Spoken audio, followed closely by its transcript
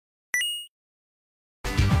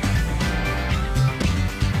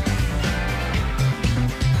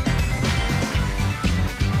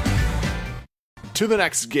To the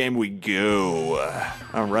next game we go.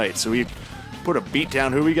 Alright, so we put a beat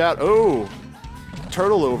down. Who we got? Oh!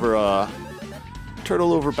 Turtle over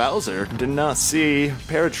Bowser. Did not see.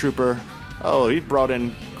 Paratrooper. Oh, he brought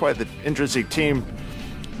in quite the interesting team.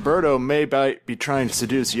 Birdo may be trying to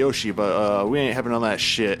seduce Yoshi, but we ain't having all that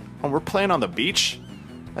shit. Oh, we're playing on the beach?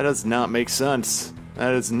 That does not make sense.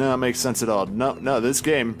 That does not make sense at all. No, this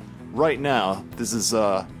game, right now, this is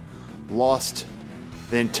lost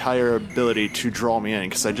the entire ability to draw me in,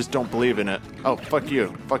 because I just don't believe in it. Oh, fuck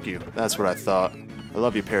you. Fuck you. That's what I thought. I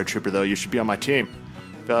love you, Paratrooper, though. You should be on my team.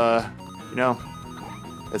 You know,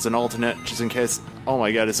 as an alternate, just in case. Oh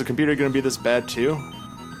my god, is the computer gonna be this bad, too?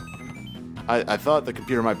 I thought the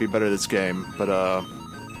computer might be better this game, but,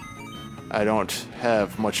 I don't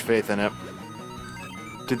have much faith in it.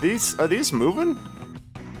 Are these moving?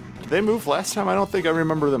 Did they move last time? I don't think I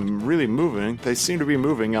remember them really moving. They seem to be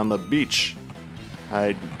moving on the beach.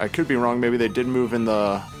 I could be wrong. Maybe they did move in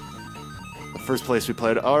the first place we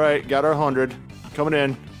played. Alright, got our 100. Coming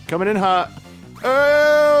in hot.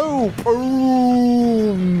 Oh!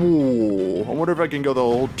 Boom! I wonder if I can go the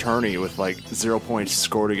old tourney with like 0 points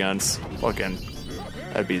scored against. Fucking,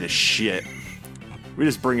 that'd be the shit. We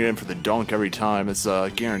just bring it in for the dunk every time. It's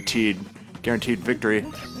guaranteed victory.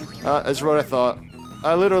 That's what I thought.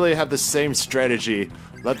 I literally have the same strategy.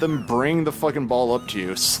 Let them bring the fucking ball up to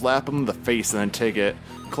you, slap them in the face, and then take it.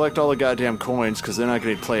 Collect all the goddamn coins, because they're not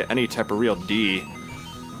going to play any type of real D.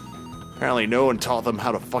 Apparently no one taught them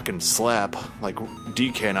how to fucking slap, like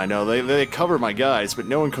DK and I know. They cover my guys, but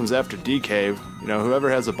no one comes after DK. You know,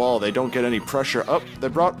 whoever has the ball, they don't get any pressure. Oh, they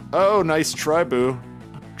brought... Oh, nice try, boo.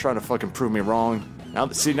 Trying to fucking prove me wrong. Now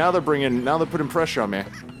they're putting pressure on me.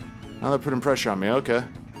 Okay.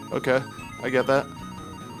 Okay, I get that.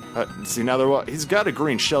 See, now they're what? He's got a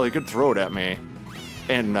green shell, he could throw it at me.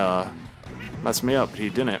 And, mess me up. He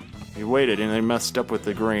didn't. He waited and they messed up with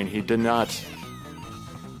the green. He did not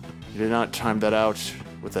time that out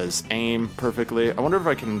with his aim perfectly. I wonder if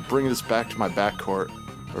I can bring this back to my backcourt,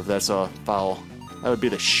 or if that's a foul. That would be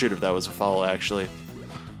the shit if that was a foul, actually.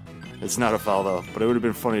 It's not a foul, though, but it would have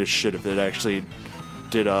been funny as shit if it actually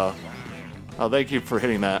did, Oh, thank you for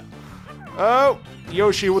hitting that. Oh!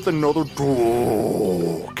 Yoshi with another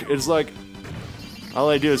dunk. It's like, all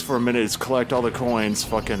I do is for a minute is collect all the coins,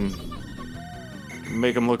 fucking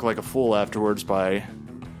make him look like a fool afterwards by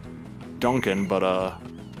dunking, but,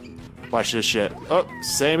 watch this shit. Oh,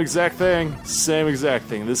 same exact thing.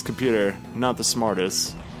 This computer, not the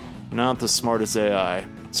smartest. Not the smartest AI.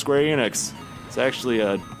 Square Enix. It's actually,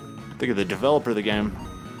 I think, the developer of the game.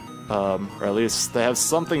 Or at least they have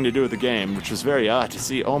something to do with the game, which was very odd to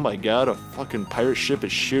see. Oh my god, a fucking pirate ship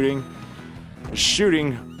is shooting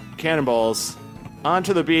cannonballs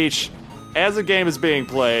onto the beach as the game is being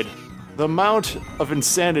played. The amount of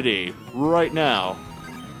insanity right now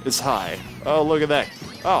is high. Oh, look at that.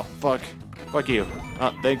 Oh, fuck. Fuck you.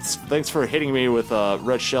 Thanks for hitting me with a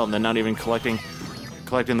red shell and then not even collecting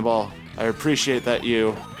the ball. I appreciate that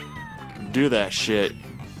you do that shit,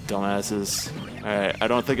 dumbasses. Alright, I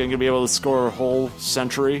don't think I'm gonna be able to score a whole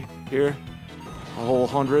century here. A whole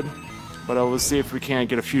 100. But we'll see if we can't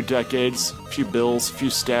get a few decades, a few bills, a few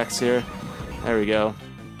stacks here. There we go.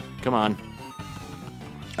 Come on.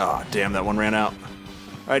 Ah, oh, damn, that one ran out.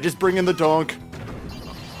 Alright, just bring in the dunk.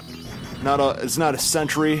 It's not a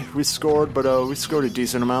century we scored, but we scored a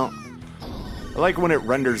decent amount. I like when it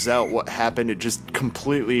renders out what happened, it just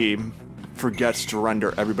completely forgets to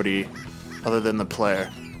render everybody other than the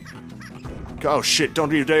player. Oh shit,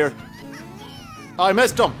 don't you dare. Oh, I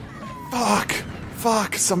missed him!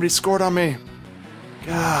 Fuck, somebody scored on me.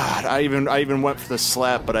 God, I even went for the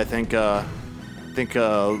slap, but I think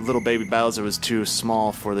little baby Bowser was too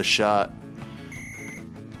small for the shot.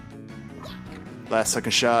 Last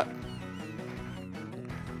second shot.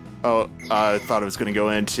 Oh, I thought it was gonna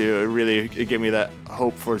go in too. It gave me that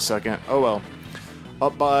hope for a second. Oh well.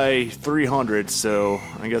 Up by 300, so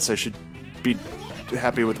I guess I should be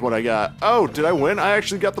happy with what I got. Oh, did I win? I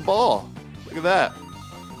actually got the ball. Look at that.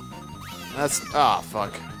 That's...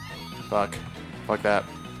 fuck. Fuck that.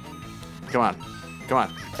 Come on.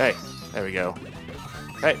 Hey, there we go.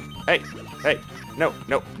 Hey. No.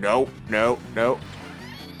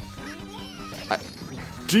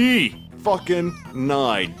 D! Fucking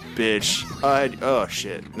 9, bitch. Oh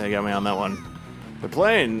shit, they got me on that one. They're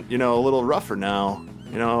playing, a little rougher now.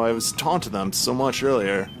 I was taunting them so much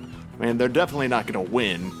earlier. I mean, they're definitely not gonna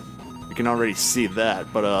win. You can already see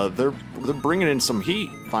that, but they're bringing in some heat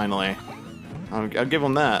finally. I'll give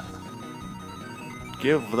them that.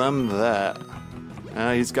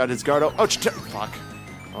 He's got his guard up. Oh, fuck!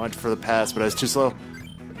 I went for the pass, but I was too slow. All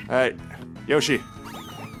right, Yoshi.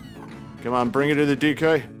 Come on, bring it to the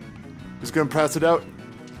DK. Who's gonna pass it out?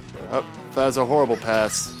 Oh, that was a horrible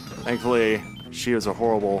pass. Thankfully, she was a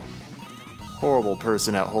horrible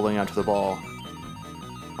person at holding onto the ball.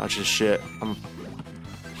 Watch his shit.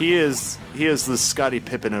 He is the Scottie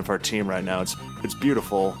Pippen of our team right now. It's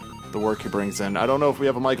beautiful, the work he brings in. I don't know if we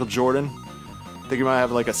have a Michael Jordan. I think we might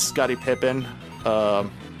have like a Scottie Pippen. I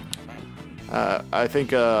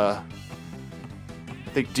think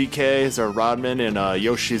DK is our Rodman and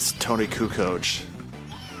Yoshi's Tony Kukoc.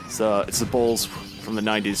 So it's the Bulls from the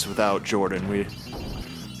 90s without Jordan. We're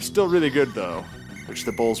still really good though. Which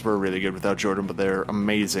the Bulls were really good without Jordan, but they're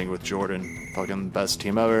amazing with Jordan. Fucking best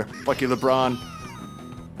team ever. Fuck you, LeBron.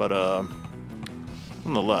 But,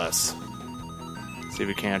 nonetheless. See if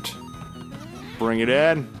we can't bring it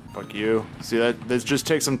in. Fuck you. See, this just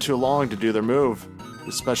takes them too long to do their move.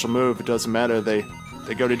 This special move, it doesn't matter. They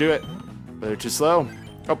go to do it. But they're too slow.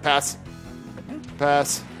 Oh, pass.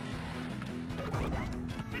 Pass.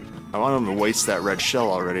 I want them to waste that red shell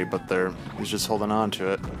already, but he's just holding on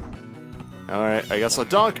to it. Alright, I guess I'll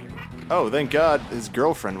dunk. Oh, thank God his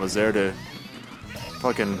girlfriend was there to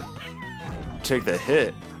fucking take the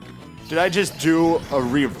hit. Did I just do a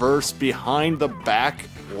reverse behind the back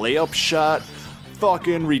layup shot?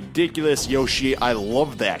 Fucking ridiculous, Yoshi. I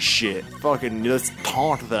love that shit. Fucking let's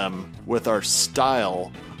taunt them with our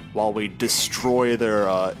style while we destroy their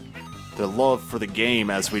love for the game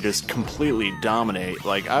as we just completely dominate.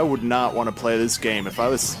 Like, I would not want to play this game. If I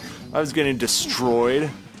was getting destroyed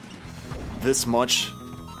this much,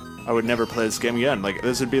 I would never play this game again. Like,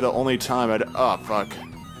 this would be the only time I'd... Oh, fuck.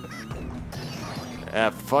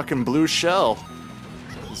 Fucking blue shell.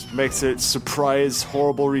 This makes it surprise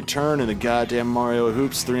horrible return in the goddamn Mario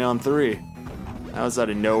Hoops 3-on-3. That was out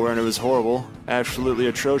of nowhere and it was horrible. Absolutely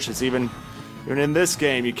atrocious. Even in this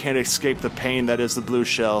game, you can't escape the pain that is the blue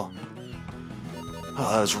shell. Oh,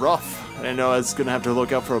 that was rough. I didn't know I was gonna have to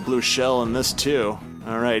look out for a blue shell in this too.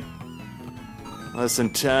 Alright. Less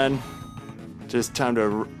than 10. Just time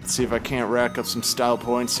to see if I can't rack up some style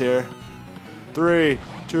points here. 3,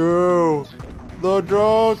 2, the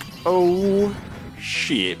dunk. Oh,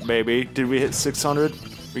 shit, baby. Did we hit 600?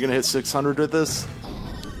 We gonna hit 600 with this?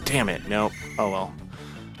 Damn it, nope. Oh well.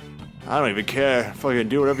 I don't even care. Fucking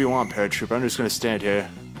do whatever you want, Paratrooper. I'm just gonna stand here.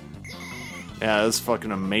 Yeah, that's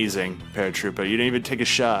fucking amazing, Paratrooper. You didn't even take a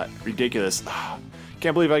shot. Ridiculous.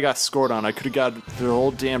 Can't believe I got scored on. I could've got the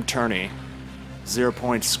whole damn tourney. 0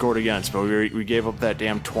 points scored against, but we gave up that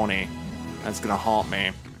damn 20. That's gonna haunt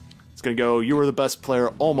me. It's gonna go, you were the best player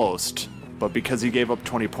almost, but because you gave up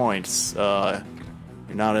 20 points, you're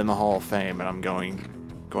not in the Hall of Fame, and I'm going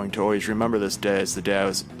to always remember this day as the day I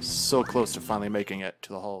was so close to finally making it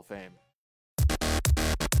to the Hall of Fame.